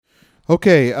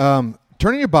Okay,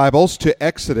 turning your Bibles to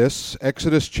Exodus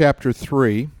chapter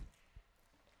 3.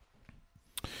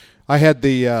 I had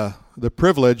the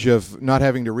privilege of not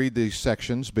having to read these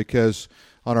sections because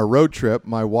on our road trip,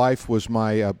 my wife was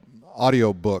my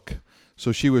audio book.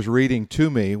 So she was reading to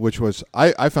me, which was,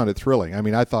 I found it thrilling. I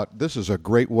mean, I thought this is a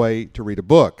great way to read a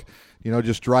book. You know,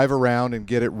 just drive around and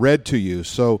get it read to you.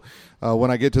 So when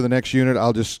I get to the next unit,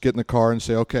 I'll just get in the car and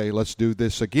say, okay, let's do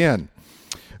this again.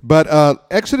 But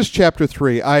Exodus chapter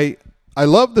 3, I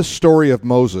love the story of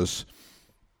Moses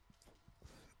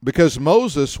because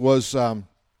Moses was,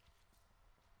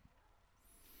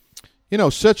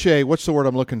 such a, what's the word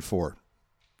I'm looking for?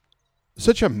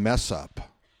 Such a mess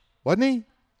up, wasn't he?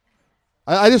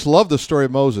 I just love the story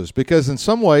of Moses because in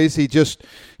some ways he just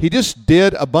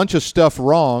did a bunch of stuff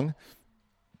wrong,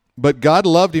 but God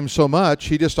loved him so much,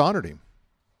 he just honored him.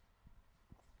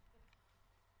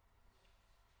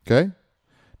 Okay?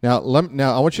 Now,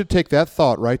 I want you to take that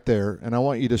thought right there, and I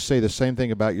want you to say the same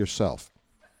thing about yourself.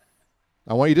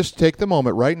 I want you to just take the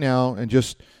moment right now and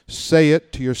just say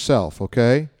it to yourself,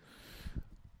 okay? It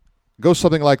goes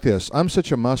something like this. I'm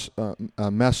such a mess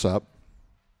up,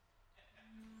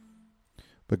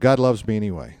 but God loves me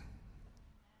anyway.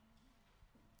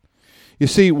 You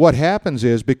see, what happens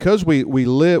is because we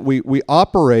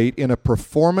operate in a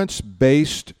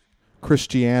performance-based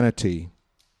Christianity,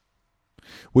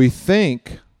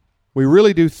 we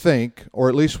really do think, or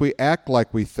at least we act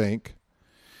like we think,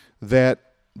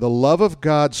 that the love of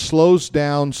God slows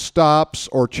down, stops,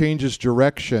 or changes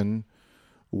direction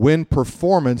when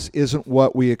performance isn't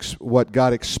what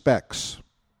God expects.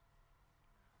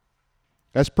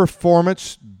 That's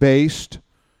performance-based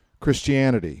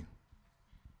Christianity.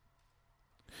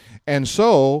 And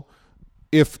so,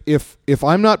 if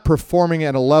I'm not performing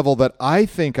at a level that I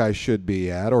think I should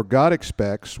be at, or God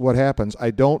expects, what happens?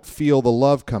 I don't feel the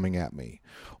love coming at me.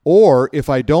 Or if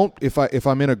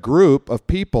I'm in a group of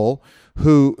people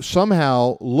who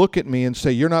somehow look at me and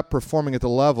say, you're not performing at the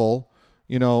level,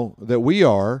 that we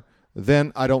are,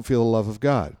 then I don't feel the love of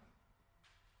God.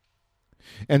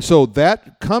 And so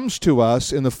that comes to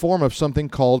us in the form of something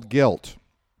called guilt.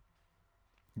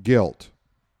 Guilt.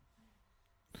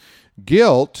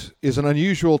 Guilt is an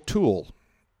unusual tool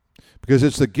because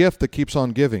it's the gift that keeps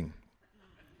on giving,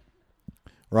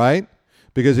 right?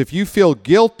 Because if you feel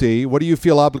guilty, what do you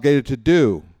feel obligated to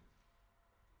do?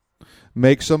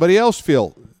 Make somebody else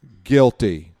feel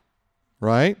guilty,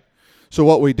 right? So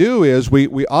what we do is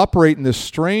we operate in this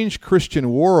strange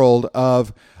Christian world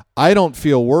of I don't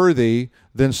feel worthy,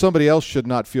 then somebody else should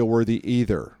not feel worthy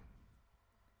either.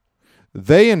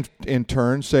 They in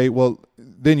turn say, well,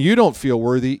 then you don't feel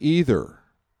worthy either.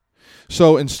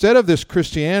 So instead of this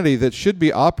Christianity that should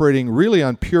be operating really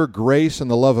on pure grace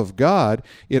and the love of God,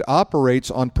 it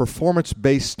operates on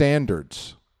performance-based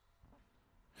standards.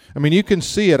 I mean, you can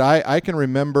see it. I can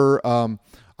remember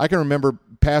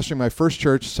pastoring my first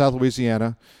church, South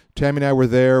Louisiana. Tammy and I were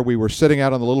there. We were sitting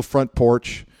out on the little front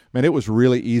porch. Man, it was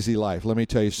really easy life. Let me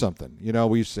tell you something.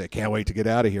 We used to say, can't wait to get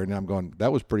out of here. And I'm going, that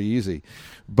was pretty easy.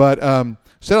 But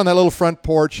sit on that little front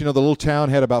porch. The little town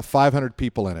had about 500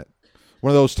 people in it. One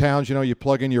of those towns, you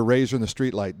plug in your razor and the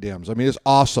street light dims. I mean, it's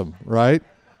awesome, right?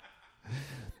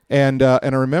 And I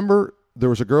remember there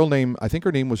was a girl named, I think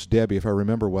her name was Debbie, if I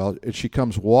remember well. And she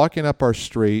comes walking up our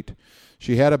street.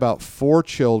 She had about 4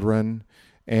 children,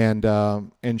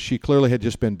 and she clearly had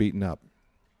just been beaten up.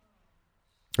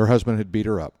 Her husband had beat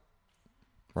her up.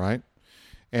 Right?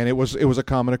 And it was a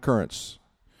common occurrence.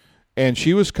 And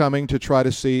she was coming to try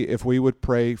to see if we would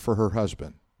pray for her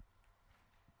husband.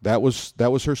 That was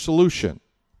her solution.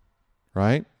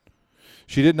 Right?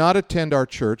 She did not attend our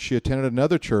church. She attended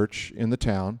another church in the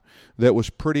town that was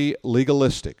pretty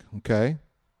legalistic, okay?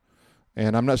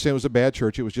 And I'm not saying it was a bad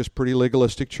church. It was just pretty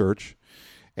legalistic church.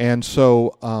 And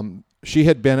so she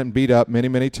had been beat up many,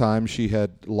 many times. She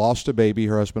had lost a baby.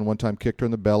 Her husband one time kicked her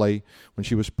in the belly when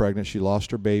she was pregnant. She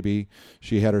lost her baby.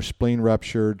 She had her spleen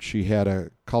ruptured. She had a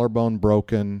collarbone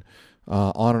broken.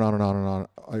 On and on and on and on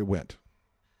I went.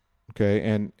 Okay,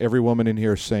 and every woman in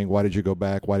here is saying, why did you go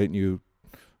back? Why didn't you,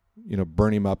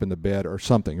 burn him up in the bed or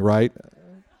something, right?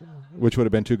 Which would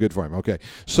have been too good for him. Okay,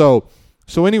 so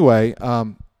anyway,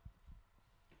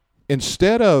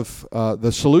 instead of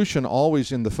the solution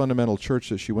always in the fundamental church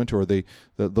that she went to, or the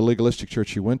legalistic church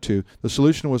she went to, the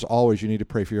solution was always you need to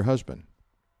pray for your husband.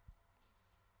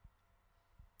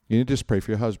 You need to just pray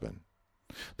for your husband.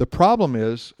 The problem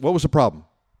is, what was the problem?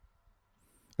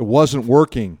 It wasn't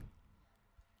working.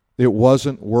 It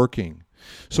wasn't working.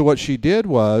 So what she did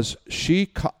was,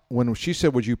 when she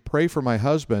said, would you pray for my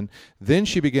husband, then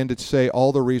she began to say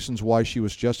all the reasons why she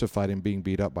was justified in being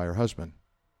beat up by her husband.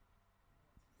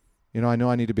 I know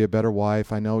I need to be a better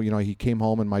wife. I know, he came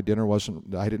home and I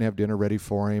didn't have dinner ready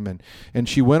for him. And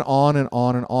she went on and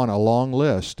on and on, a long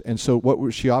list. And so what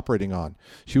was she operating on?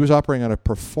 She was operating on a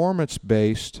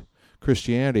performance-based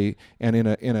Christianity and in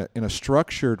a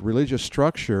structured, religious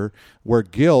structure where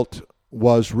guilt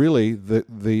was really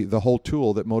the whole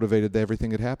tool that motivated everything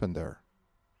that happened there.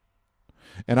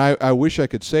 And I wish I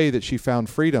could say that she found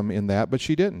freedom in that, but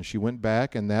she didn't. She went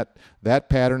back, and that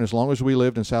pattern, as long as we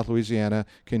lived in South Louisiana,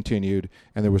 continued,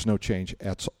 and there was no change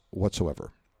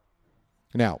whatsoever.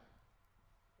 Now,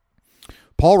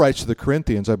 Paul writes to the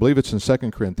Corinthians, I believe it's in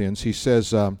 2 Corinthians, he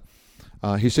says,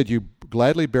 you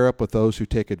gladly bear up with those who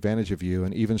take advantage of you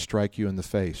and even strike you in the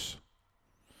face.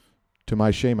 To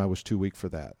my shame, I was too weak for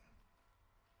that.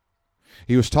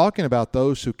 He was talking about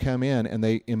those who come in and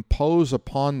they impose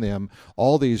upon them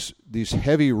all these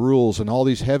heavy rules and all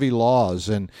these heavy laws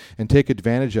and take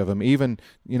advantage of them. Even,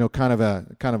 kind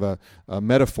of a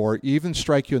metaphor, even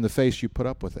strike you in the face, you put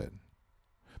up with it.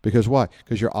 Because why?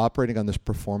 Because you're operating on this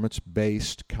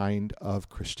performance-based kind of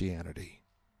Christianity.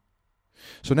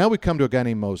 So now we come to a guy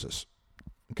named Moses.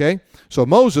 Okay? So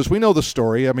Moses, we know the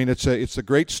story. I mean, it's a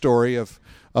great story of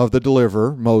the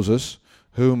deliverer, Moses,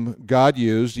 whom God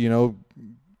used,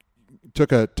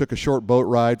 took a short boat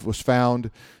ride, was found,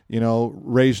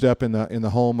 raised up in the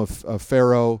home of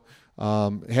Pharaoh,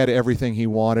 had everything he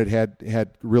wanted,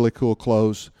 had really cool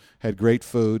clothes, had great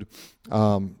food,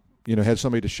 had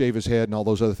somebody to shave his head and all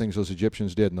those other things those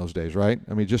Egyptians did in those days, right?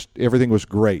 I mean, just everything was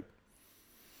great.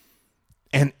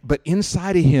 But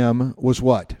inside of him was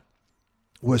what?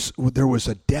 There was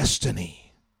a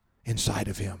destiny inside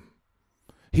of him.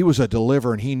 He was a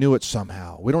deliverer, and he knew it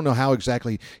somehow. We don't know how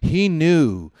exactly. He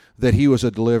knew that he was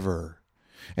a deliverer.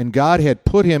 And God had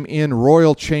put him in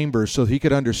royal chambers so he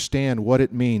could understand what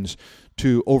it means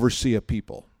to oversee a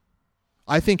people.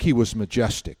 I think he was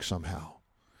majestic somehow.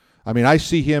 I mean, I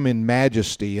see him in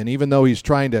majesty, and even though he's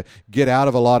trying to get out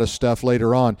of a lot of stuff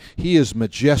later on, he is a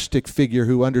majestic figure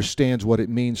who understands what it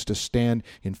means to stand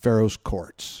in Pharaoh's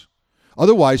courts.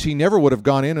 Otherwise, he never would have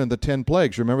gone in on the 10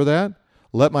 plagues. Remember that?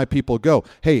 Let my people go.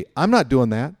 Hey, I'm not doing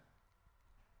that.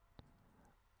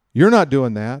 You're not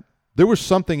doing that. There was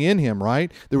something in him, right?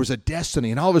 There was a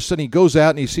destiny. And all of a sudden he goes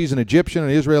out and he sees an Egyptian,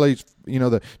 and Israelis,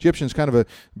 the Egyptian's kind of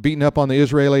beating up on the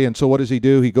Israeli. And so what does he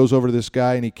do? He goes over to this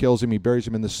guy and he kills him. He buries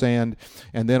him in the sand.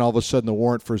 And then all of a sudden the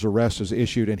warrant for his arrest is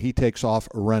issued, and he takes off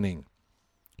running.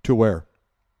 To where?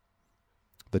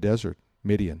 The desert,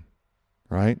 Midian,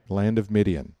 right? Land of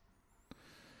Midian.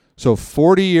 So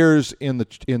 40 years in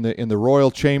the royal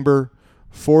chamber,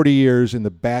 40 years in the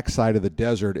backside of the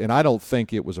desert, and I don't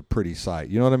think it was a pretty sight.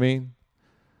 You know what I mean?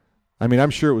 I mean,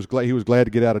 I'm sure he was glad to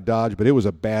get out of Dodge, but it was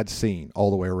a bad scene all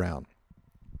the way around.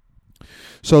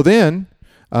 So then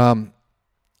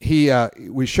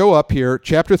we show up here,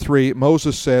 chapter 3,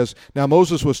 Moses says, Now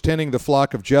Moses was tending the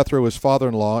flock of Jethro, his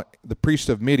father-in-law, the priest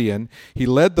of Midian. He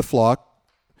led the flock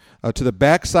to the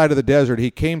backside of the desert.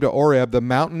 He came to Oreb, the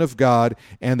mountain of God,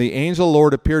 and the angel of the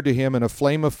Lord appeared to him in a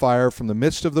flame of fire from the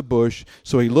midst of the bush.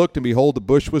 So he looked, and behold, the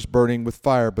bush was burning with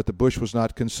fire, but the bush was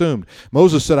not consumed.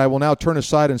 Moses said, I will now turn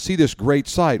aside and see this great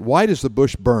sight. Why does the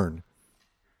bush burn?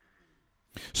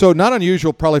 So not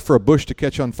unusual probably for a bush to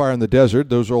catch on fire in the desert.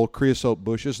 Those are old creosote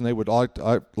bushes, and they would,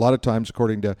 a lot of times,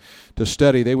 according to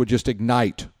study, they would just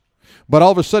ignite. But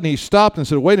all of a sudden he stopped and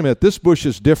said, wait a minute, this bush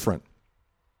is different.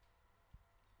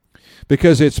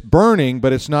 Because it's burning,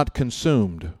 but it's not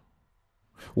consumed.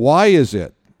 Why is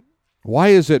it? Why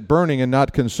is it burning and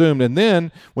not consumed? And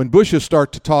then, when bushes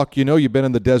start to talk, you've been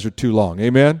in the desert too long.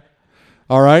 Amen?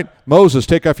 All right? Moses,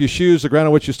 take off your shoes. The ground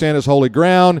on which you stand is holy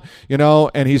ground.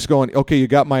 And he's going, okay, you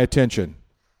got my attention.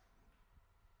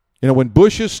 When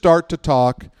bushes start to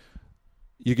talk,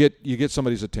 you get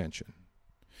somebody's attention.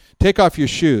 Take off your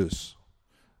shoes.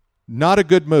 Not a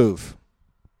good move.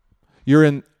 You're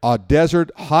in a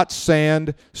desert, hot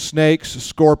sand, snakes,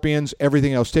 scorpions,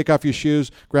 everything else. Take off your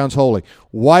shoes. Ground's holy.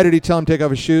 Why did he tell him to take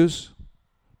off his shoes?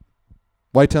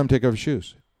 Why tell him to take off his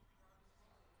shoes?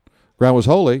 Ground was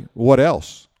holy. What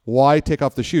else? Why take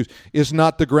off the shoes? Is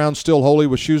not the ground still holy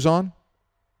with shoes on?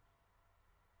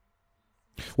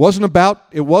 It wasn't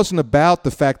about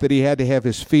the fact that he had to have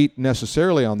his feet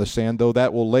necessarily on the sand, though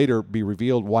that will later be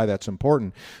revealed why that's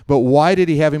important. But why did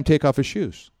he have him take off his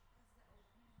shoes?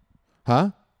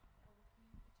 Huh?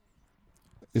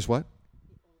 Is what?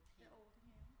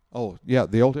 Oh, yeah,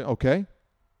 the old, okay.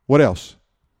 What else?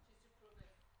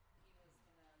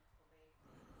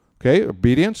 Okay,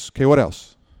 obedience. Okay, what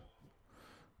else?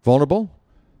 Vulnerable?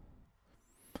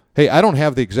 Hey, I don't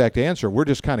have the exact answer. We're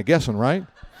just kind of guessing, right?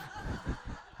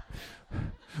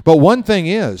 But one thing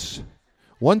is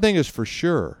for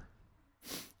sure,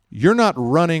 You're not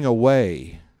running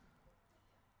away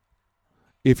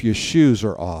if your shoes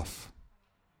are off.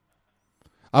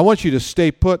 I want you to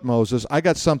stay put, Moses. I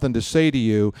got something to say to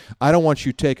you. I don't want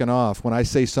you taken off when I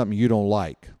say something you don't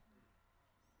like.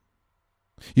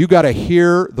 You got to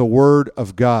hear the word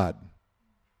of God.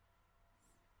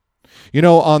 You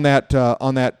know, on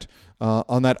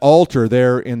that altar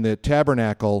there in the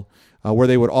tabernacle, where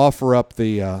they would offer up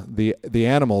the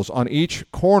animals, on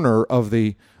each corner of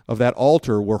that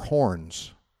altar were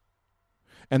horns,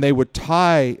 and they would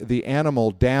tie the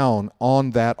animal down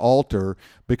on that altar,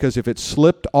 because if it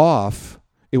slipped off,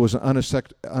 it was an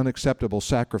unacceptable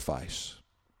sacrifice.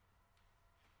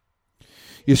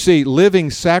 You see, living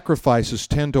sacrifices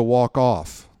tend to walk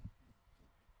off.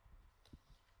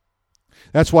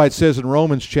 That's why it says in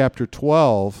Romans chapter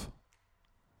 12,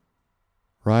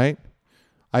 right?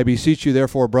 I beseech you,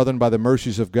 therefore, brethren, by the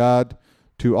mercies of God,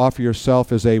 to offer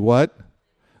yourself as a what?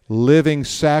 Living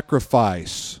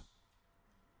sacrifice.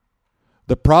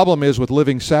 The problem is with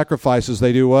living sacrifices,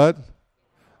 they do what?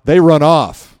 They run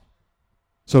off.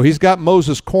 So he's got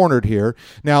Moses cornered here.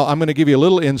 Now, I'm going to give you a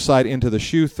little insight into the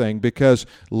shoe thing, because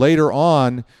later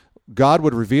on, God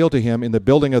would reveal to him in the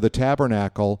building of the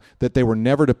tabernacle that they were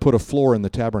never to put a floor in the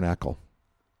tabernacle.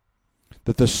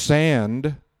 That the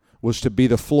sand was to be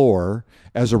the floor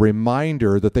as a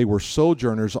reminder that they were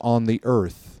sojourners on the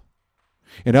earth.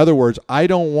 In other words, I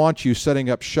don't want you setting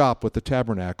up shop with the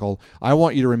tabernacle. I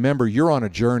want you to remember you're on a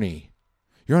journey.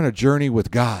 You're on a journey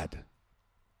with God.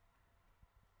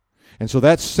 And so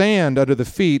that sand under the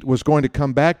feet was going to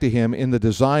come back to him in the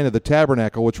design of the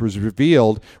tabernacle, which was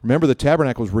revealed. Remember, the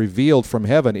tabernacle was revealed from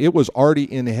heaven. It was already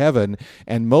in heaven,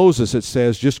 and Moses, it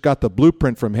says, just got the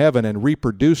blueprint from heaven and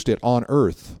reproduced it on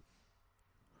earth.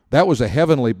 That was a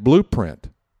heavenly blueprint.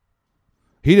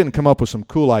 He didn't come up with some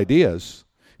cool ideas.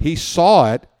 He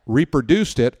saw it,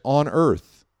 reproduced it on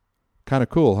earth. Kind of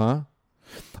cool, huh?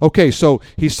 Okay, so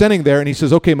he's sending there, and he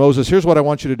says, okay, Moses, here's what I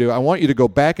want you to do. I want you to go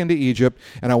back into Egypt,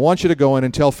 and I want you to go in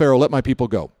and tell Pharaoh, let my people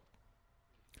go.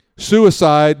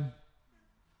 Suicide,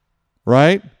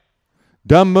 right?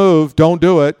 Dumb move, don't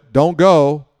do it, don't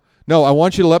go. No, I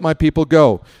want you to let my people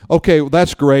go. Okay, well,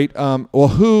 that's great. Well,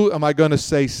 who am I going to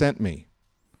say sent me?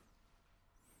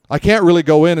 I can't really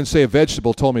go in and say a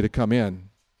vegetable told me to come in.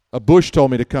 A bush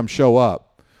told me to come show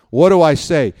up. What do I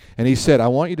say? And he said, I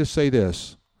want you to say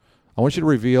this. I want you to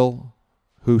reveal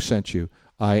who sent you.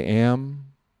 I am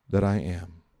that I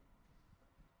am.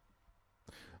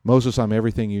 Moses, I'm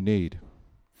everything you need.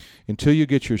 Until you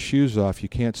get your shoes off, you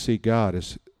can't see God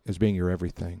as being your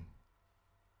everything.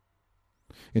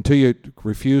 Until you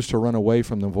refuse to run away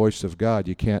from the voice of God,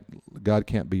 God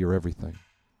can't be your everything.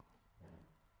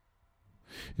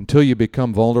 Until you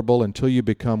become vulnerable, until you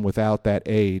become without that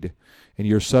aid, and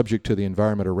you're subject to the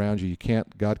environment around you,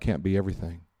 God can't be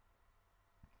everything.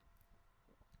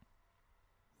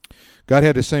 God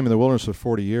had to send him in the wilderness for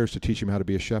 40 years to teach him how to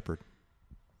be a shepherd.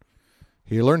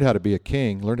 He learned how to be a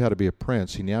king, learned how to be a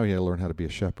prince. Now he had to learn how to be a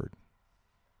shepherd.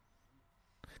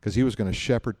 Because he was going to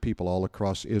shepherd people all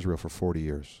across Israel for 40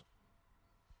 years.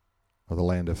 Or the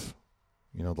land of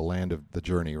the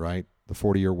journey, right? The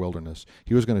 40-year wilderness.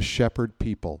 He was going to shepherd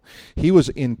people. He was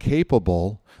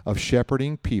incapable of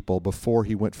shepherding people before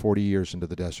he went 40 years into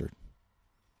the desert.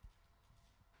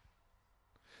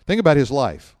 Think about his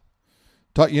life.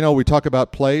 We talk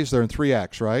about plays. They're in 3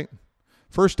 acts, right?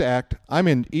 First act, I'm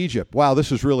in Egypt. Wow,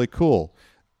 this is really cool.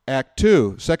 Act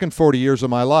 2, second 40 years of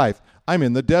my life, I'm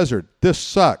in the desert. This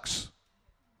sucks.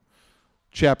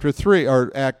 Chapter 3,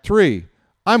 or Act 3,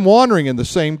 I'm wandering in the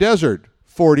same desert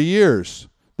 40 years.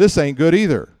 This ain't good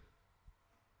either.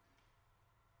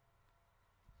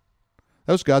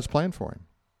 That was God's plan for him.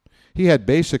 He had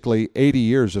basically 80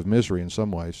 years of misery in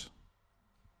some ways.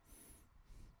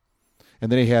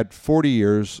 And then he had 40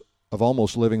 years of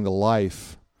almost living the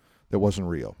life that wasn't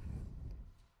real.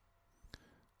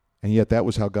 And yet that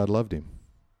was how God loved him.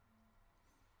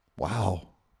 Wow.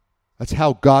 That's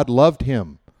how God loved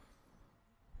him.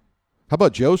 How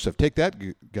about Joseph? Take that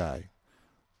guy.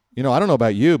 I don't know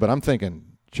about you, but I'm thinking,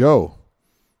 Joe,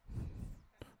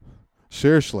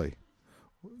 seriously,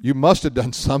 you must have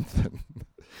done something.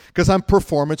 Because I'm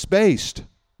performance-based.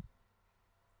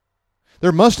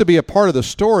 There must be a part of the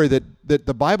story that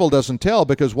the Bible doesn't tell,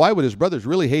 because why would his brothers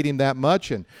really hate him that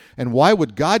much? And why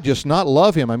would God just not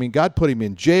love him? I mean, God put him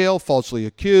in jail, falsely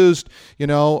accused,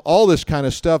 all this kind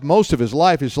of stuff. Most of his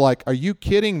life is like, are you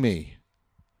kidding me?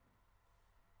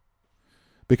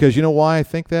 Because you know why I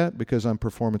think that? Because I'm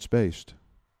performance-based.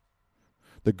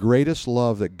 The greatest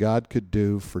love that God could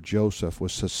do for Joseph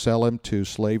was to sell him to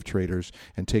slave traders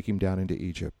and take him down into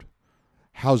Egypt.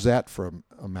 How's that for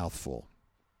a mouthful?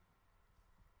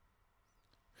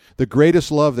 The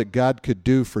greatest love that God could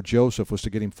do for Joseph was to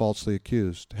get him falsely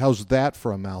accused. How's that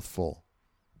for a mouthful?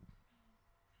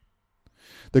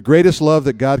 The greatest love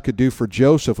that God could do for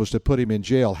Joseph was to put him in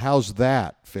jail. How's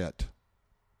that fit?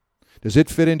 Does it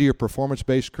fit into your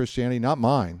performance-based Christianity? Not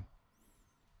mine.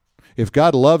 If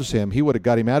God loves him, he would have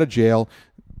got him out of jail,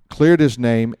 cleared his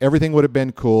name, everything would have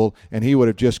been cool, and he would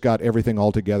have just got everything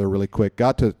all together really quick.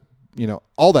 Got to,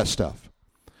 all that stuff.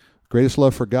 Greatest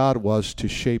love for God was to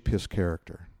shape his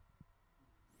character.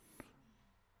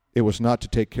 It was not to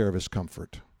take care of his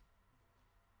comfort.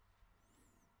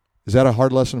 Is that a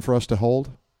hard lesson for us to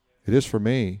hold? It is for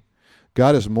me.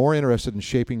 God is more interested in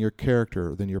shaping your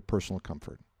character than your personal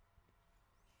comfort.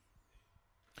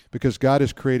 Because God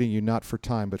is creating you not for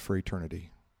time, but for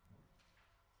eternity.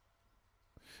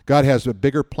 God has a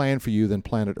bigger plan for you than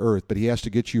planet Earth, but he has to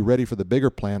get you ready for the bigger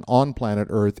plan on planet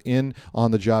Earth in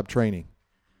on-the-job training.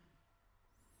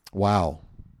 Wow.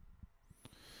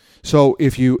 So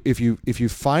if you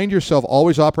find yourself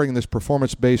always operating in this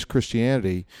performance-based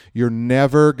Christianity, you're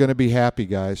never going to be happy,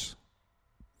 guys.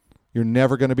 You're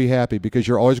never going to be happy because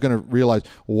you're always going to realize,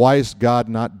 why is God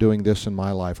not doing this in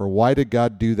my life? Or why did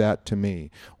God do that to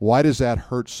me? Why does that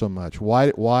hurt so much?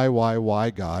 Why,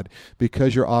 God?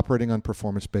 Because you're operating on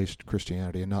performance-based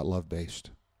Christianity and not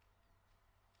love-based.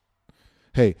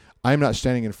 Hey, I'm not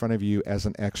standing in front of you as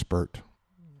an expert.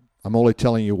 I'm only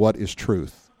telling you what is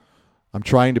truth. I'm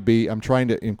trying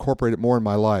to incorporate it more in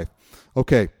my life.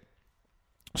 Okay,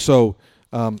 so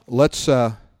let's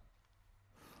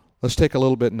take a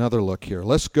little bit another look here.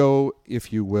 Let's go,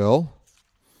 if you will.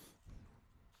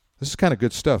 This is kind of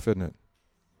good stuff, isn't it?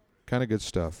 Kind of good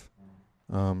stuff.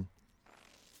 I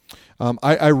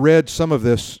read some of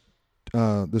this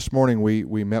this morning.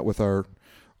 We met with our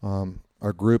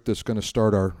group that's going to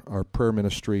start our prayer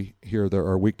ministry here,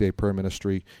 our weekday prayer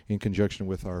ministry in conjunction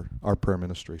with our prayer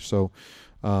ministry. So,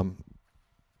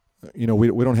 we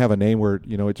don't have a name where,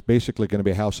 it's basically going to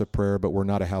be a house of prayer, but we're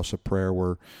not a house of prayer.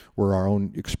 We're our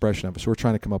own expression of it. So we're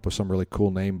trying to come up with some really cool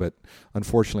name, but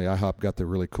unfortunately IHOP got the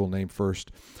really cool name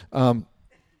first.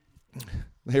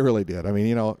 They really did. I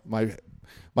mean,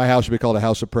 my house should be called a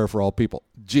house of prayer for all people.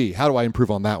 Gee, how do I improve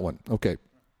on that one? Okay.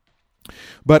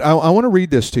 But I want to read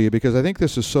this to you because I think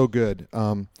this is so good.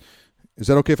 Is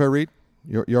that okay if I read?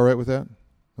 You all right with that?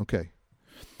 Okay.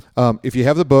 If you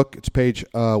have the book, it's page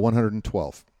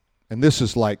 112. And this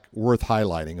is like worth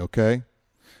highlighting, okay?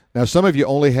 Now, some of you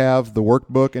only have the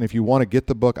workbook, and if you want to get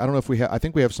the book, I don't know if we have, I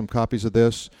think we have some copies of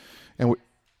this. And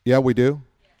we do?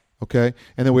 Okay.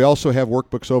 And then we also have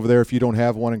workbooks over there if you don't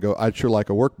have one and go, I'd sure like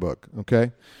a workbook,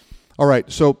 okay? All right,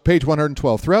 so page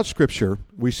 112. Throughout Scripture,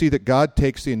 we see that God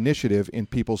takes the initiative in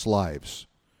people's lives.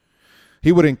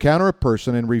 He would encounter a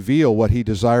person and reveal what he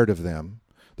desired of them.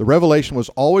 The revelation was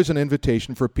always an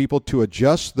invitation for people to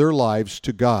adjust their lives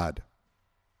to God.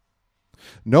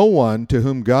 No one to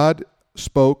whom God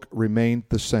spoke remained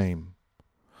the same.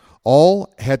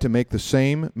 All had to make the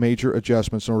same major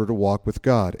adjustments in order to walk with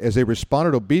God. As they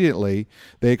responded obediently,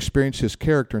 they experienced his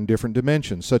character in different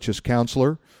dimensions, such as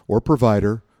counselor or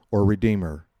provider or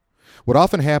redeemer. What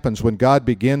often happens when God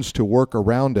begins to work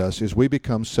around us is we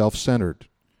become self-centered.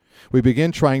 We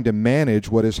begin trying to manage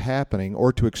what is happening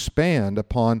or to expand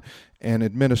upon and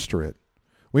administer it.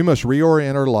 We must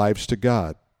reorient our lives to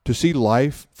God, to see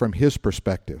life from his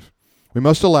perspective. We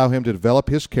must allow him to develop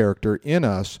his character in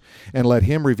us and let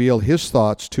him reveal his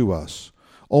thoughts to us.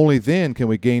 Only then can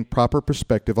we gain proper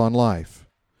perspective on life.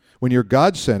 When you're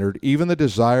God-centered, even the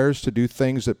desires to do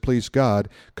things that please God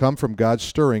come from God's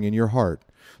stirring in your heart.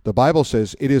 The Bible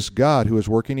says it is God who is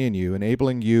working in you,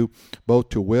 enabling you both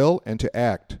to will and to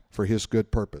act for his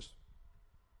good purpose.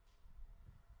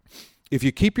 If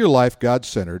you keep your life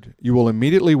God-centered, you will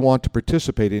immediately want to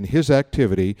participate in his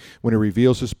activity when he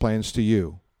reveals his plans to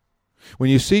you. When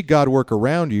you see God work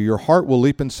around you, your heart will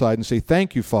leap inside and say,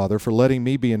 "Thank you, Father, for letting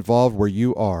me be involved where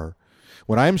you are."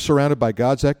 When I am surrounded by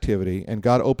God's activity and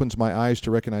God opens my eyes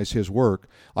to recognize his work,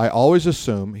 I always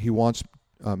assume he wants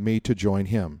me to join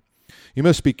him. You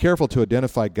must be careful to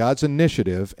identify God's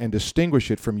initiative and distinguish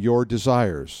it from your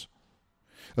desires.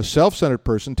 A self-centered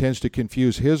person tends to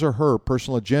confuse his or her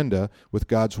personal agenda with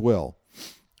God's will.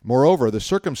 Moreover, the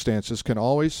circumstances can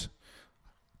always...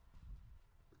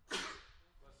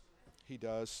 He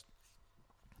does.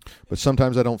 But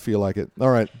sometimes I don't feel like it. All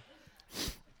right.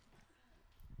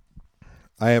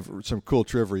 I have some cool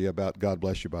trivia about God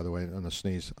bless you, by the way, on the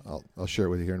sneeze. I'll share it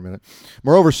with you here in a minute.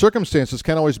 Moreover, circumstances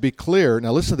can't always be clear.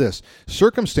 Now listen to this.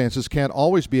 Circumstances can't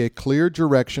always be a clear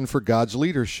direction for God's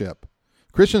leadership.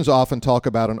 Christians often talk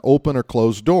about an open or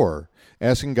closed door,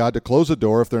 asking God to close a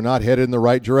door if they're not headed in the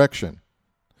right direction.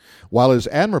 While it is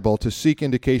admirable to seek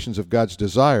indications of God's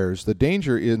desires, the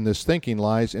danger in this thinking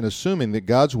lies in assuming that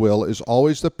God's will is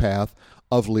always the path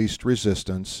of least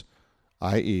resistance,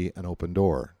 i.e., an open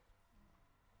door.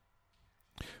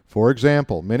 For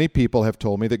example, many people have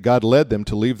told me that God led them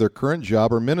to leave their current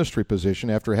job or ministry position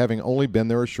after having only been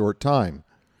there a short time.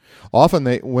 Often,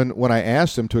 when I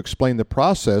ask them to explain the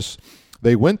process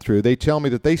they went through, they tell me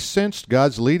that they sensed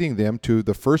God's leading them to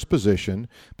the first position,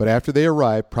 but after they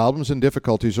arrived, problems and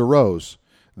difficulties arose.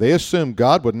 They assumed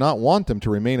God would not want them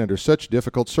to remain under such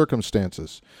difficult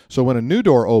circumstances. So when a new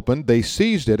door opened, they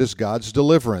seized it as God's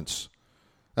deliverance.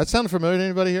 That sound familiar to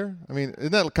anybody here? I mean,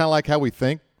 isn't that kind of like how we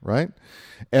think, right?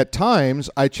 At times,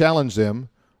 I challenge them,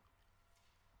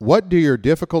 what do your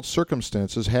difficult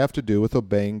circumstances have to do with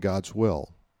obeying God's will?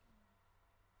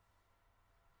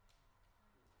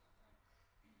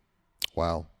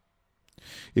 Wow.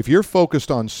 If you're focused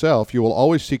on self, you will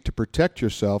always seek to protect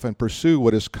yourself and pursue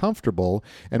what is comfortable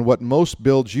and what most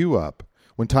builds you up.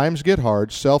 When times get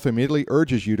hard, self immediately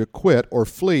urges you to quit or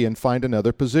flee and find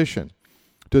another position.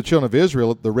 To the children of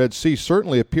Israel, the Red Sea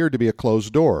certainly appeared to be a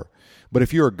closed door. But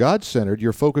if you are God-centered,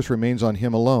 your focus remains on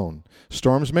Him alone.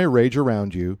 Storms may rage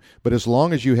around you, but as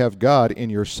long as you have God in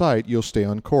your sight, you'll stay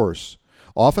on course.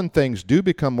 Often things do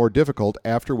become more difficult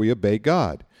after we obey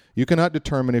God. You cannot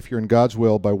determine if you're in God's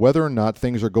will by whether or not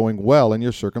things are going well in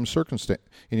your current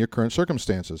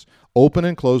circumstances. Open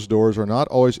and closed doors are not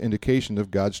always indications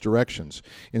of God's directions.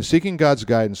 In seeking God's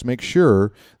guidance, make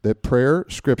sure that prayer,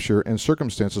 Scripture, and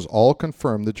circumstances all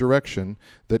confirm the direction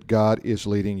that God is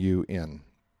leading you in.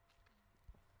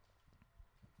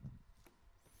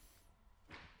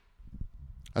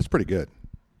 That's pretty good.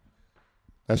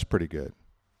 That's pretty good.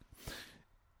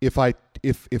 If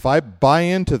I buy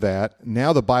into that,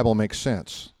 now the Bible makes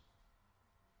sense.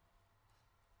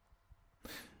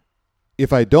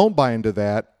 If I don't buy into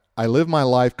that, I live my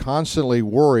life constantly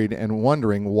worried and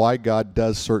wondering why God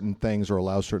does certain things or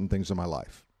allows certain things in my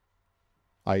life,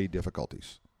 i.e.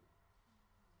 difficulties.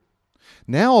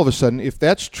 Now, all of a sudden, if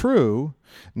that's true,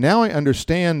 now I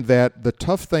understand that the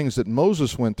tough things that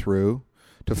Moses went through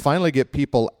to finally get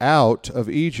people out of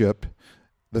Egypt,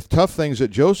 the tough things that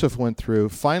Joseph went through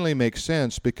finally make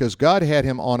sense because God had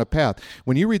him on a path.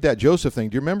 When you read that Joseph thing,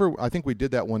 do you remember, I think we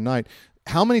did that one night,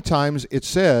 how many times it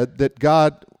said that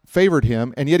God favored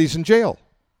him and yet he's in jail?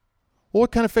 Well,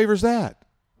 what kind of favor is that?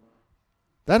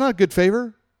 That's not a good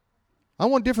favor. I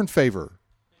want different favor.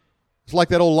 It's like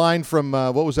that old line from,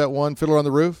 what was that one, Fiddler on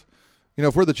the Roof? You know,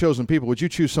 if we're the chosen people, would you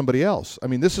choose somebody else? I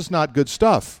mean, this is not good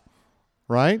stuff,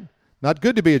 right? Not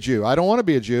good to be a Jew. I don't want to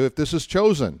be a Jew if this is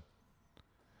chosen.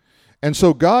 And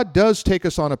so God does take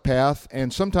us on a path,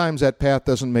 and sometimes that path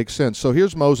doesn't make sense. So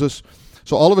here's Moses.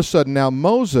 So all of a sudden now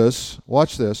Moses,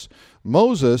 watch this,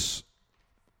 Moses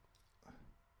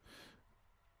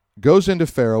goes into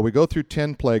Pharaoh. We go through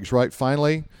 10 plagues, right?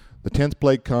 Finally, the 10th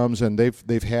plague comes, and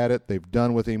they've had it. They've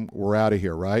done with him. We're out of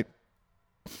here, right?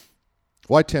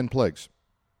 Why 10 plagues?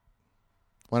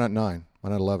 Why not 9? Why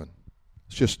not 11?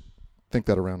 Let's just think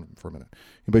that around for a minute.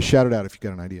 Anybody shout it out if you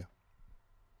got an idea.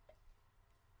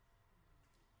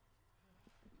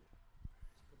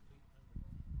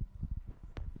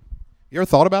 You ever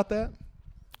thought about that?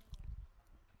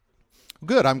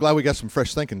 Good. I'm glad we got some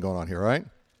fresh thinking going on here, right?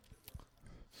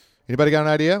 Anybody got an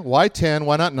idea? Why 10?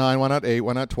 Why not 9? Why not 8?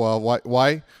 Why not 12?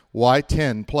 Why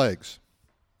 10 plagues?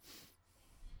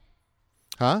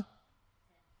 Huh?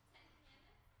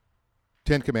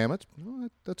 10 commandments. Oh,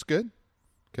 that's good.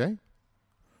 Okay. I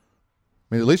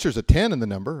mean, at least there's a 10 in the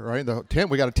number, right? The 10,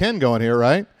 we got a 10 going here,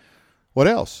 right? What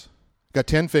else? Got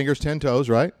 10 fingers, 10 toes,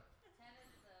 right?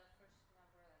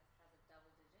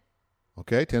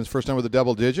 Okay, 10's first number with a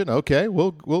double digit. Okay,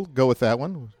 we'll go with that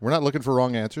one. We're not looking for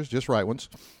wrong answers, just right ones.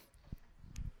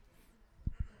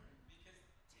 Because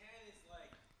 10 is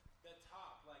like the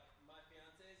top. Like my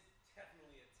fiance is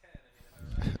definitely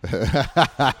a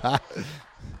 10. I mean,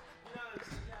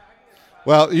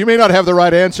 Well, you may not have the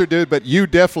right answer, dude, but you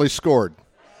definitely scored.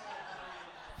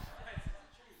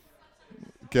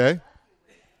 Okay.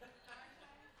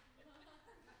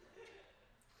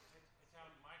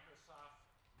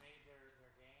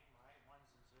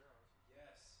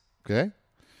 Okay.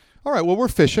 All right. Well, we're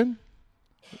fishing.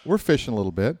 We're fishing a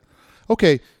little bit.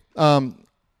 Okay. I'm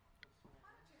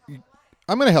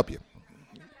going to help you.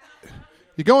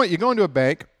 You go into a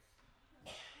bank,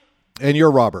 and you're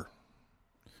a robber,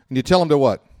 and you tell them to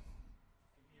what?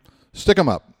 Stick them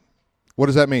up. What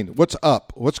does that mean? What's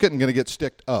up? What's going to get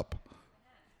sticked up?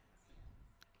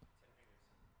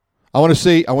 I want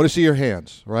to see your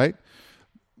hands. Right?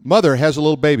 Mother has a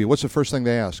little baby. What's the first thing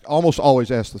they ask? Almost always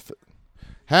ask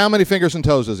how many fingers and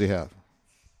toes does he have?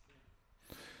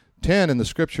 10 in the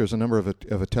Scripture is a number of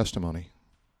a testimony.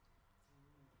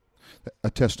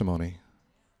 A testimony.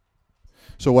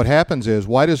 So what happens is,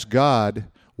 why does God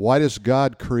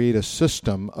create a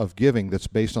system of giving that's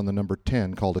based on the number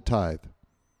 10 called a tithe?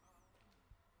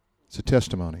 It's a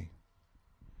testimony.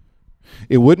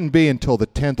 It wouldn't be until the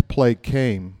 10th plague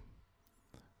came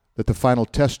that the final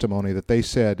testimony that they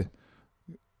said,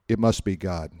 it must be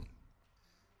God.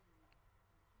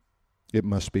 It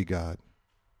must be God.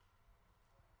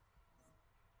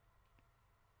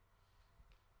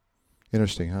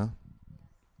 Interesting, huh?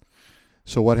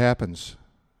 So what happens?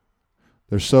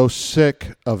 They're so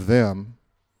sick of them.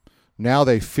 Now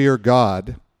they fear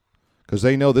God because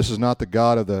they know this is not the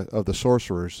God of the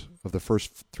sorcerers of the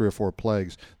first 3 or 4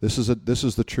 plagues. This is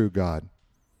the true God.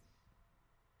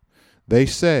 They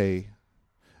say,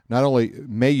 not only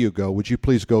may you go, would you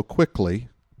please go quickly?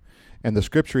 And the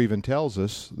Scripture even tells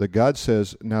us that God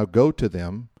says, now go to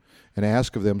them and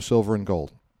ask of them silver and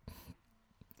gold.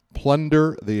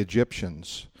 Plunder the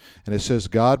Egyptians. And it says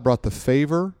God brought the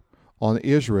favor on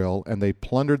Israel, and they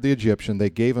plundered the Egyptian. They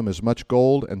gave them as much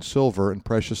gold and silver and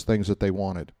precious things that they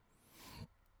wanted.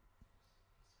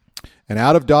 And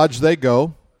out of Dodge they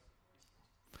go,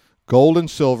 gold and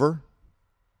silver,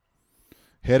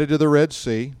 headed to the Red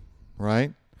Sea,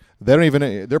 right?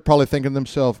 They're probably thinking to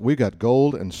themselves, we got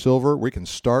gold and silver, we can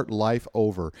start life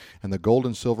over. And the gold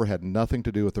and silver had nothing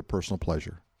to do with their personal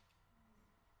pleasure.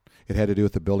 It had to do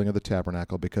with the building of the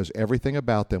tabernacle, because everything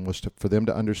about them was for them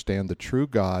to understand the true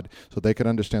God, so they could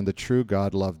understand the true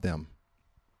God loved them.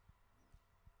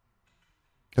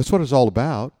 That's what it's all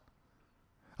about.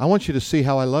 I want you to see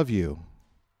how I love you.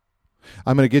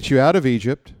 I'm going to get you out of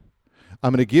Egypt.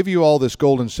 I'm going to give you all this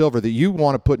gold and silver that you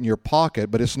want to put in your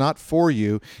pocket, but it's not for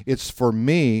you. It's for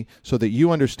me, so that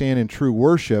you understand in true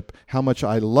worship how much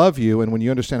I love you. And when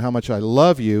you understand how much I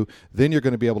love you, then you're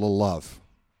going to be able to love.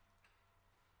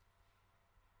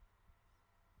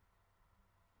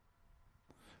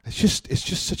 It's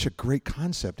just such a great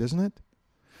concept, isn't it?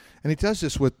 And he does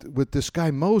this with this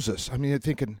guy Moses. I mean, you're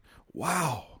thinking,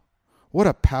 wow. What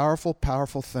a powerful,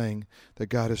 powerful thing that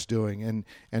God is doing.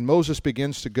 And Moses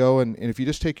begins to go, and if you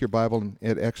just take your Bible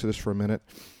at Exodus for a minute,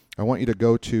 I want you to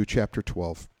go to chapter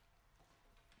 12.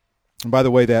 And by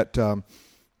the way, that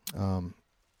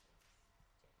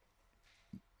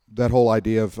whole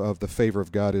idea of the favor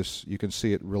of God is, you can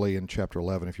see it really in chapter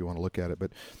 11 if you want to look at it.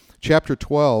 But chapter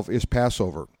 12 is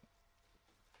Passover.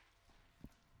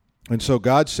 And so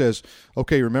God says,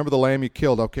 okay, remember the lamb you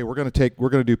killed. Okay, we're going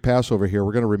to do Passover here.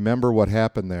 We're going to remember what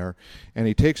happened there. And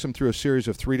he takes them through a series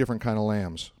of 3 different kind of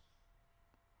lambs.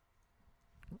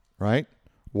 Right?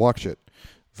 Watch it.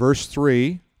 Verse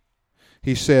 3,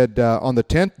 he said, on the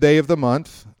 10th day of the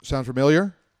month, sound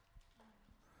familiar?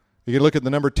 You can look at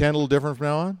the number 10 a little different from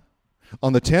now on.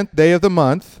 On the 10th day of the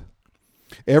month,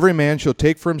 every man shall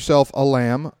take for himself a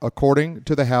lamb according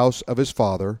to the house of his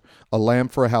father, a lamb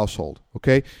for a household.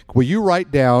 Okay? Will you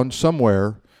write down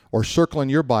somewhere or circle in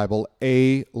your Bible,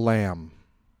 a lamb?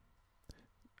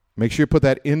 Make sure you put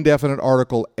that indefinite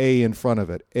article a in front of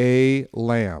it. A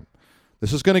lamb.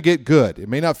 This is going to get good. It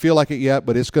may not feel like it yet,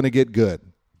 but it's going to get good.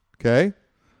 Okay?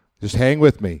 Just hang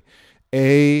with me.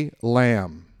 A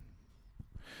lamb.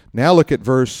 Now look at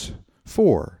verse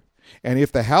 4. And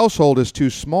if the household is too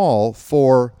small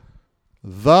for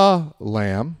the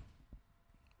lamb,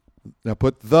 now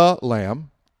put the lamb.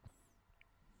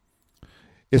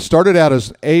 It started out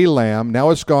as a lamb. Now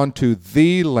it's gone to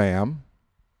the lamb.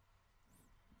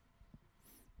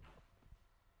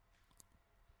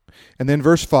 And then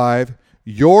verse 5,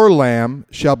 your lamb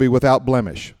shall be without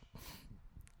blemish.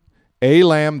 A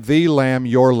lamb, the lamb,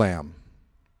 your lamb.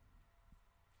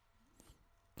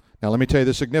 Now let me tell you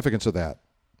the significance of that.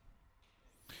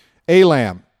 A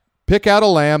lamb. Pick out a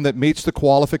lamb that meets the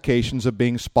qualifications of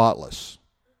being spotless.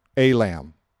 A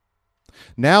lamb.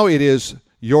 Now it is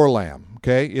your lamb,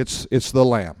 okay? It's the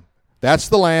lamb. That's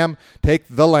the lamb. Take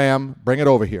the lamb, bring it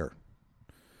over here.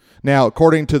 Now,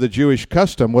 according to the Jewish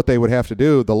custom, what they would have to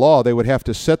do, the law, they would have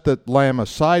to set the lamb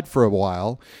aside for a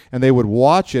while, and they would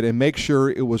watch it and make sure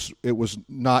it was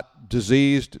not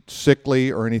diseased,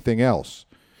 sickly, or anything else.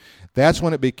 That's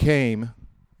when it became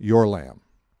your lamb.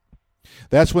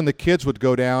 That's when the kids would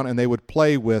go down and they would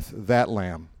play with that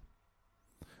lamb.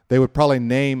 They would probably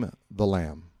name the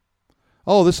lamb.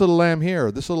 Oh, this little lamb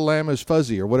here. This little lamb is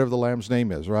Fuzzy, or whatever the lamb's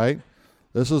name is, right?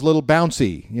 This is little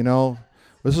Bouncy, you know.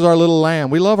 This is our little lamb.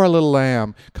 We love our little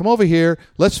lamb. Come over here.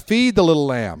 Let's feed the little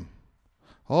lamb.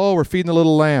 Oh, we're feeding the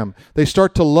little lamb. They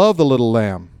start to love the little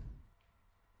lamb.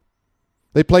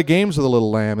 They play games with the little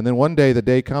lamb, and then one day the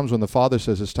day comes when the father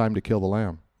says it's time to kill the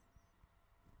lamb.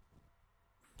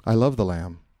 I love the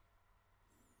lamb.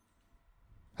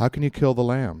 How can you kill the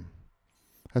lamb?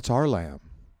 That's our lamb.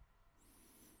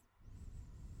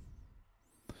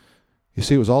 You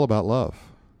see, it was all about love.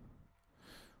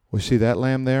 We see that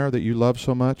lamb there that you love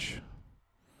so much.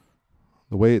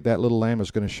 The way that little lamb is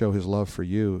going to show his love for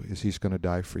you is he's going to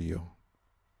die for you.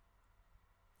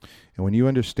 And when you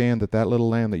understand that that little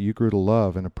lamb that you grew to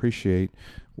love and appreciate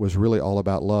was really all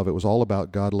about love, it was all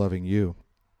about God loving you.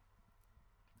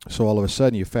 So all of a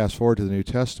sudden you fast forward to the New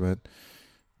Testament,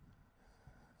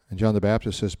 and John the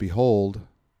Baptist says, "Behold,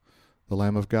 the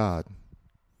Lamb of God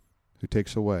who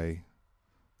takes away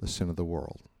the sin of the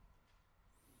world.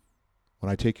 When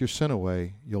I take your sin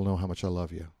away, you'll know how much I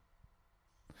love you.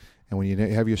 And when you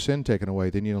have your sin taken away,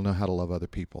 then you'll know how to love other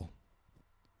people."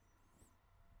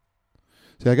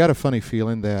 See, I got a funny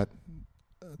feeling that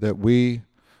we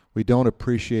don't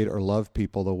appreciate or love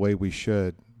people the way we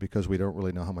should because we don't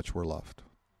really know how much we're loved.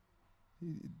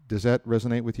 Does that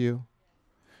resonate with you?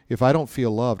 If I don't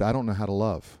feel loved, I don't know how to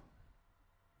love.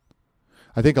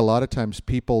 I think a lot of times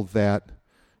people that,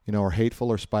 are hateful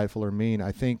or spiteful or mean,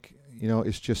 I think,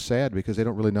 it's just sad because they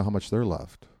don't really know how much they're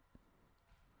loved.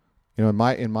 In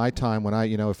my time when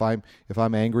if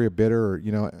I'm angry or bitter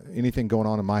or anything going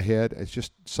on in my head, it's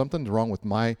just something's wrong with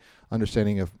my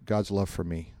understanding of God's love for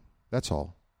me. That's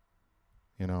all.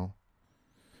 So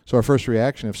our first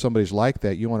reaction, if somebody's like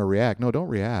that, you want to react. No, don't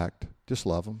react. Just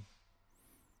love them.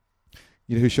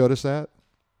 You know who showed us that?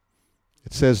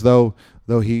 It says, though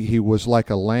he was like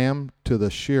a lamb to the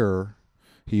shearer,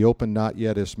 he opened not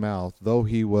yet his mouth. Though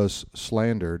he was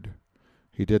slandered,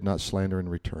 he did not slander in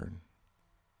return.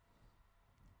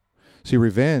 See,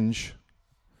 revenge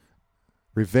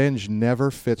never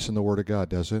fits in the Word of God,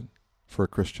 does it, for a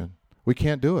Christian? We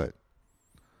can't do it.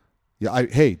 Yeah,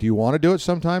 hey, do you want to do it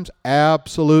sometimes?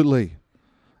 Absolutely.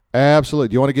 Absolutely.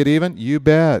 Do you want to get even? You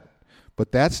bet.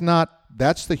 But that's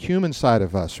the human side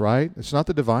of us, right? It's not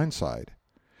the divine side.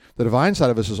 The divine side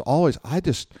of us is always,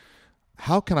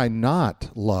 how can I not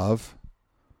love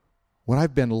when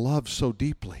I've been loved so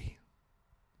deeply?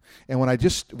 And when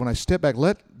I step back,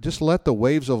 let the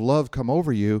waves of love come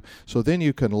over you, so then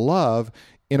you can love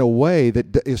in a way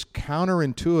that is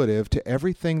counterintuitive to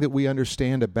everything that we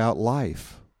understand about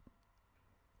life.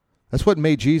 That's what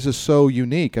made Jesus so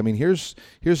unique. I mean, here's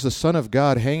the Son of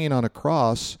God hanging on a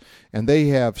cross, and they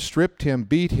have stripped him,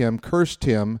 beat him, cursed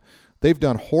him. They've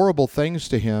done horrible things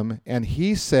to him, and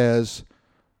he says,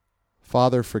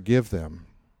 "Father, forgive them."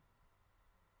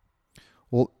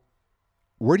 Well,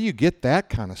 where do you get that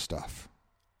kind of stuff?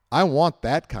 I want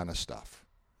that kind of stuff,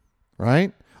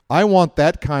 right? I want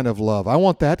that kind of love. I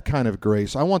want that kind of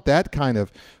grace. I want that kind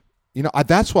of,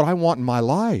 that's what I want in my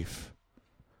life.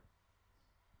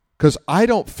 Because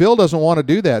Phil doesn't want to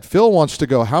do that. Phil wants to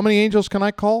go, how many angels can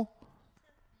I call?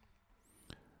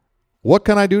 What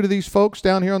can I do to these folks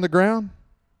down here on the ground?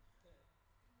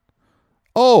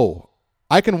 Oh,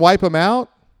 I can wipe them out?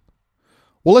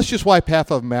 Well, let's just wipe half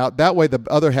of them out. That way the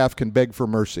other half can beg for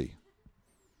mercy.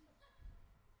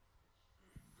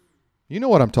 You know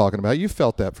what I'm talking about. You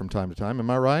felt that from time to time. Am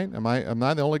I right? Am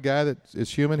I the only guy that is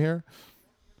human here?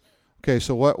 Okay,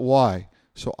 so why?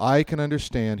 So I can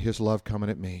understand his love coming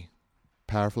at me,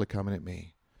 powerfully coming at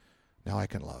me. Now I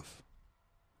can love.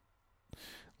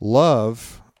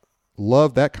 Love,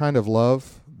 that kind of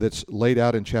love that's laid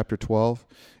out in chapter 12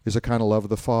 is a kind of love of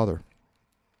the Father.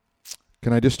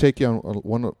 Can I just take you on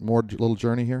one more little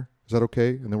journey here? Is that okay?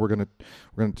 And then we're going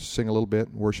to sing a little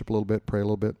bit, worship a little bit, pray a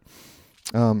little bit.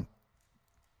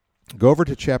 Go over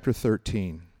to chapter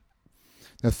 13.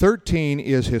 Now, 13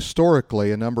 is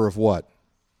historically a number of what?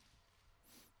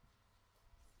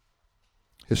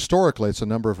 Historically, it's a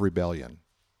number of rebellion,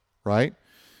 right?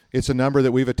 It's a number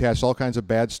that we've attached all kinds of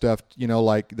bad stuff,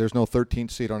 like there's no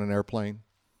 13th seat on an airplane.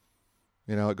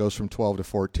 It goes from 12 to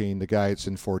 14. The guy that's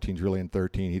in 14 is really in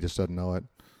 13. He just doesn't know it.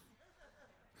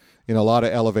 A lot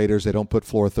of elevators, they don't put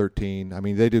floor 13. I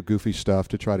mean, they do goofy stuff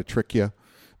to try to trick you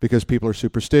because people are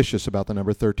superstitious about the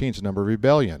number 13. It's a number of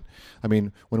rebellion. I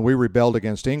mean, when we rebelled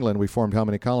against England, we formed how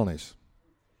many colonies?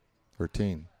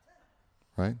 13,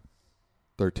 right?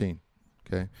 13,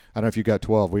 okay? I don't know if you got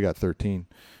 12. We got 13,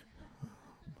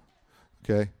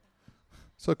 okay?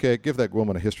 It's okay. Give that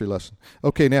woman a history lesson.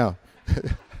 Okay, now.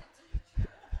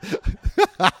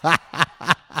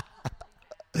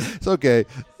 It's okay.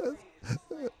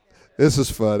 This is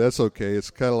fun. That's okay.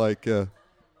 It's kind of like,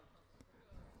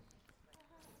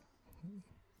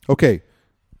 okay.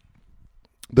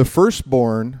 The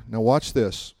firstborn, now watch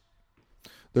this.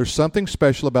 There's something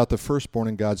special about the firstborn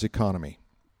in God's economy.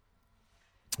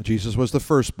 Jesus was the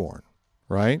firstborn,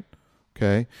 right?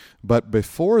 Okay, but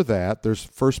before that, there's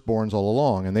firstborns all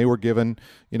along, and they were given,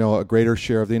 a greater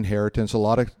share of the inheritance. A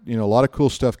lot of cool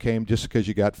stuff came just because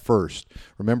you got first.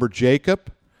 Remember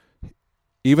Jacob?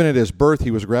 Even at his birth, he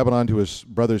was grabbing onto his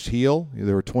brother's heel.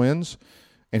 They were twins,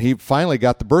 and he finally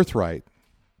got the birthright.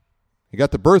 He got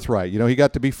the birthright. He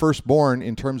got to be firstborn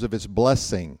in terms of his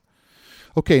blessing.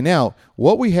 Okay, now,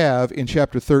 what we have in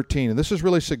chapter 13, and this is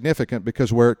really significant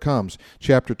because where it comes.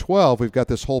 Chapter 12, we've got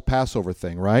this whole Passover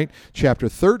thing, right? Chapter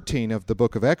 13 of the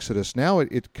book of Exodus, now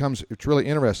it's really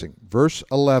interesting. Verse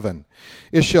 11,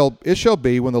 It shall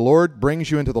be when the Lord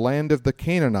brings you into the land of the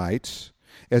Canaanites,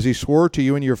 as he swore to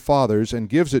you and your fathers, and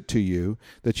gives it to you,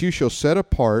 that you shall set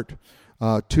apart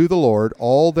to the Lord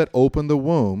all that open the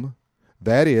womb,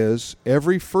 that is,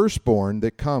 every firstborn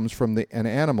that comes from an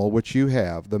animal which you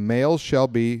have, the male shall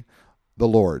be the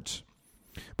Lord's.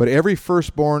 But every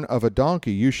firstborn of a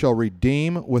donkey you shall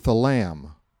redeem with a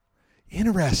lamb.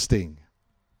 Interesting.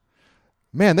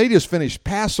 Man, they just finished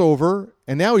Passover,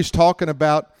 and now he's talking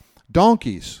about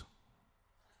donkeys.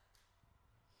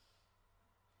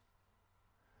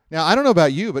 Now, I don't know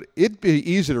about you, but it'd be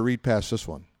easy to read past this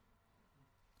one.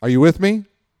 Are you with me?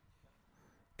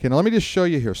 Okay, now let me just show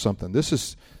you here something. This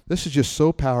is just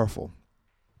so powerful.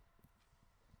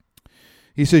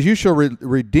 He says, you shall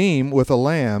redeem with a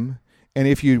lamb, and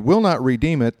if you will not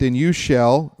redeem it, then you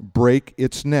shall break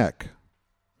its neck.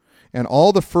 And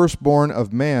all the firstborn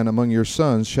of man among your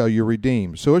sons shall you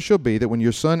redeem. So it shall be that when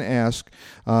your son asks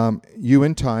you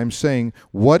in time, saying,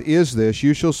 what is this?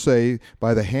 You shall say,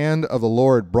 by the hand of the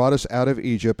Lord brought us out of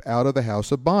Egypt, out of the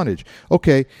house of bondage.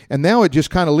 Okay, and now it just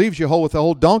kind of leaves you whole with the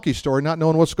whole donkey story, not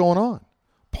knowing what's going on.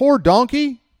 Poor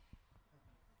donkey.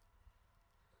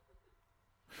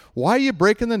 Why are you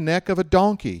breaking the neck of a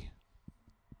donkey?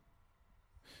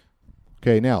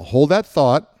 Okay, now hold that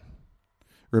thought.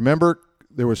 Remember,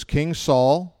 there was King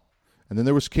Saul, and then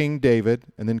there was King David,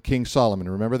 and then King Solomon.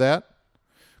 Remember that?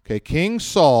 Okay, King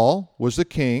Saul was the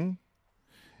king.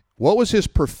 What was his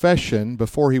profession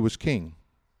before he was king?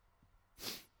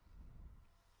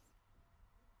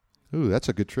 Ooh, that's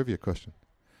a good trivia question.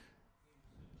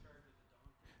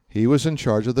 He was in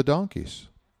charge of the donkeys.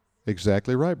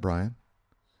 Exactly right, Brian.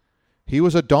 He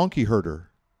was a donkey herder.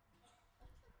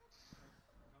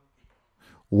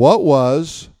 What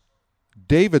was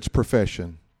David's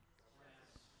profession?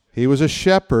 He was a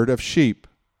shepherd of sheep.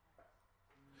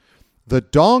 The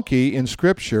donkey in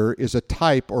Scripture is a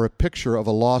type or a picture of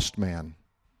a lost man.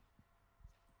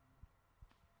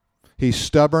 He's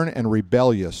stubborn and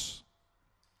rebellious.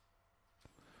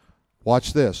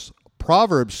 Watch this.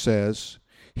 Proverbs says,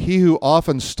 he who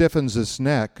often stiffens his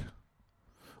neck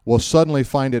will suddenly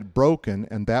find it broken,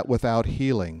 and that without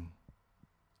healing.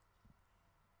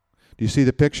 Do you see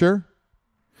the picture?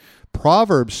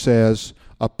 Proverbs says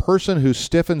a person who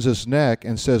stiffens his neck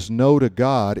and says no to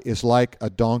God is like a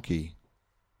donkey.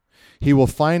 He will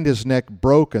find his neck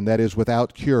broken, that is,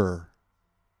 without cure.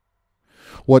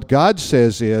 What God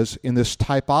says is, in this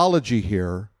typology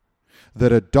here,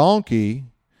 that a donkey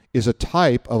is a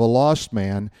type of a lost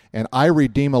man, and I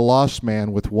redeem a lost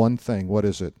man with one thing. What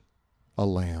is it? A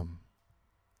lamb.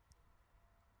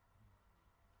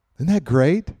 Isn't that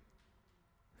great?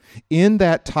 In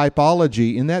that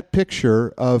typology, in that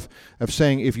picture of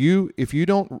saying, if you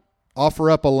don't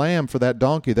offer up a lamb for that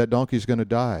donkey's going to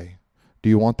die. Do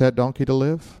you want that donkey to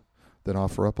live? Then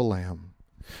offer up a lamb.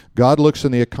 God looks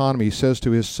in the economy. He says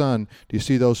to his son, do you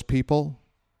see those people?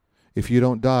 If you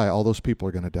don't die, all those people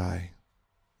are going to die.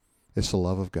 It's the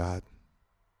love of God.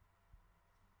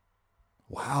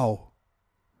 Wow.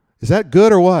 Is that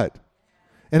good or what?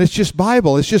 And it's just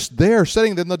Bible. It's just there,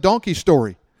 sitting in the donkey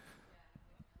story.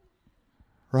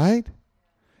 Right?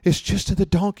 It's just in the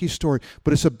donkey story.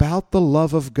 But it's about the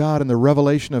love of God and the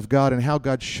revelation of God and how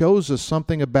God shows us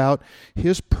something about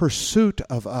his pursuit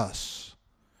of us.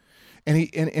 And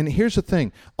here's the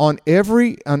thing. On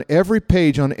every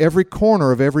page, on every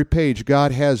corner of every page,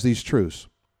 God has these truths.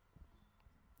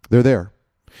 They're there.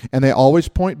 And they always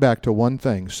point back to one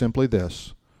thing, simply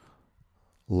this: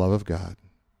 love of God.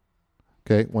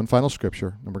 Okay, one final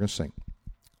scripture, and we're going to sing.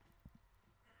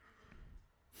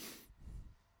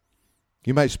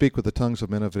 You might speak with the tongues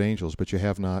of men and of angels, but you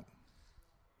have not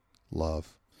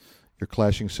love. You're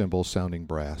clashing cymbals, sounding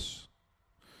brass.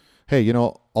 Hey,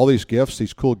 all these gifts,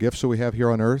 these cool gifts that we have here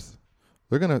on earth,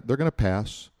 they're gonna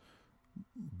pass.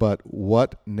 But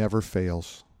what never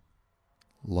fails?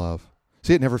 Love.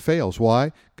 See, it never fails.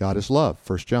 Why? God is love.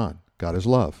 1 John. God is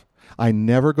love. I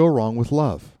never go wrong with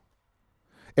love.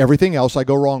 Everything else I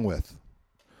go wrong with.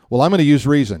 Well, I'm going to use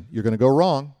reason. You're going to go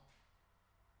wrong.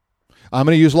 I'm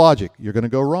going to use logic. You're going to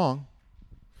go wrong.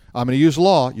 I'm going to use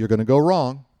law. You're going to go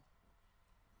wrong.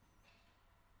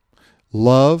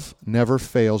 Love never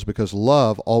fails because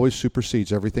love always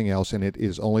supersedes everything else, and it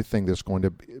is the only thing that's going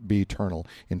to be eternal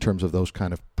in terms of those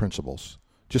kind of principles.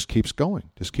 Just keeps going.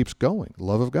 Just keeps going.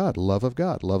 Love of God, love of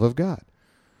God, love of God.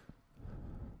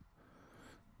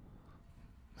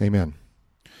 Amen.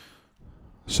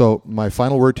 So my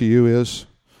final word to you is,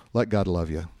 let God love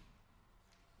you.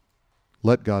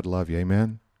 Let God love you.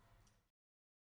 Amen.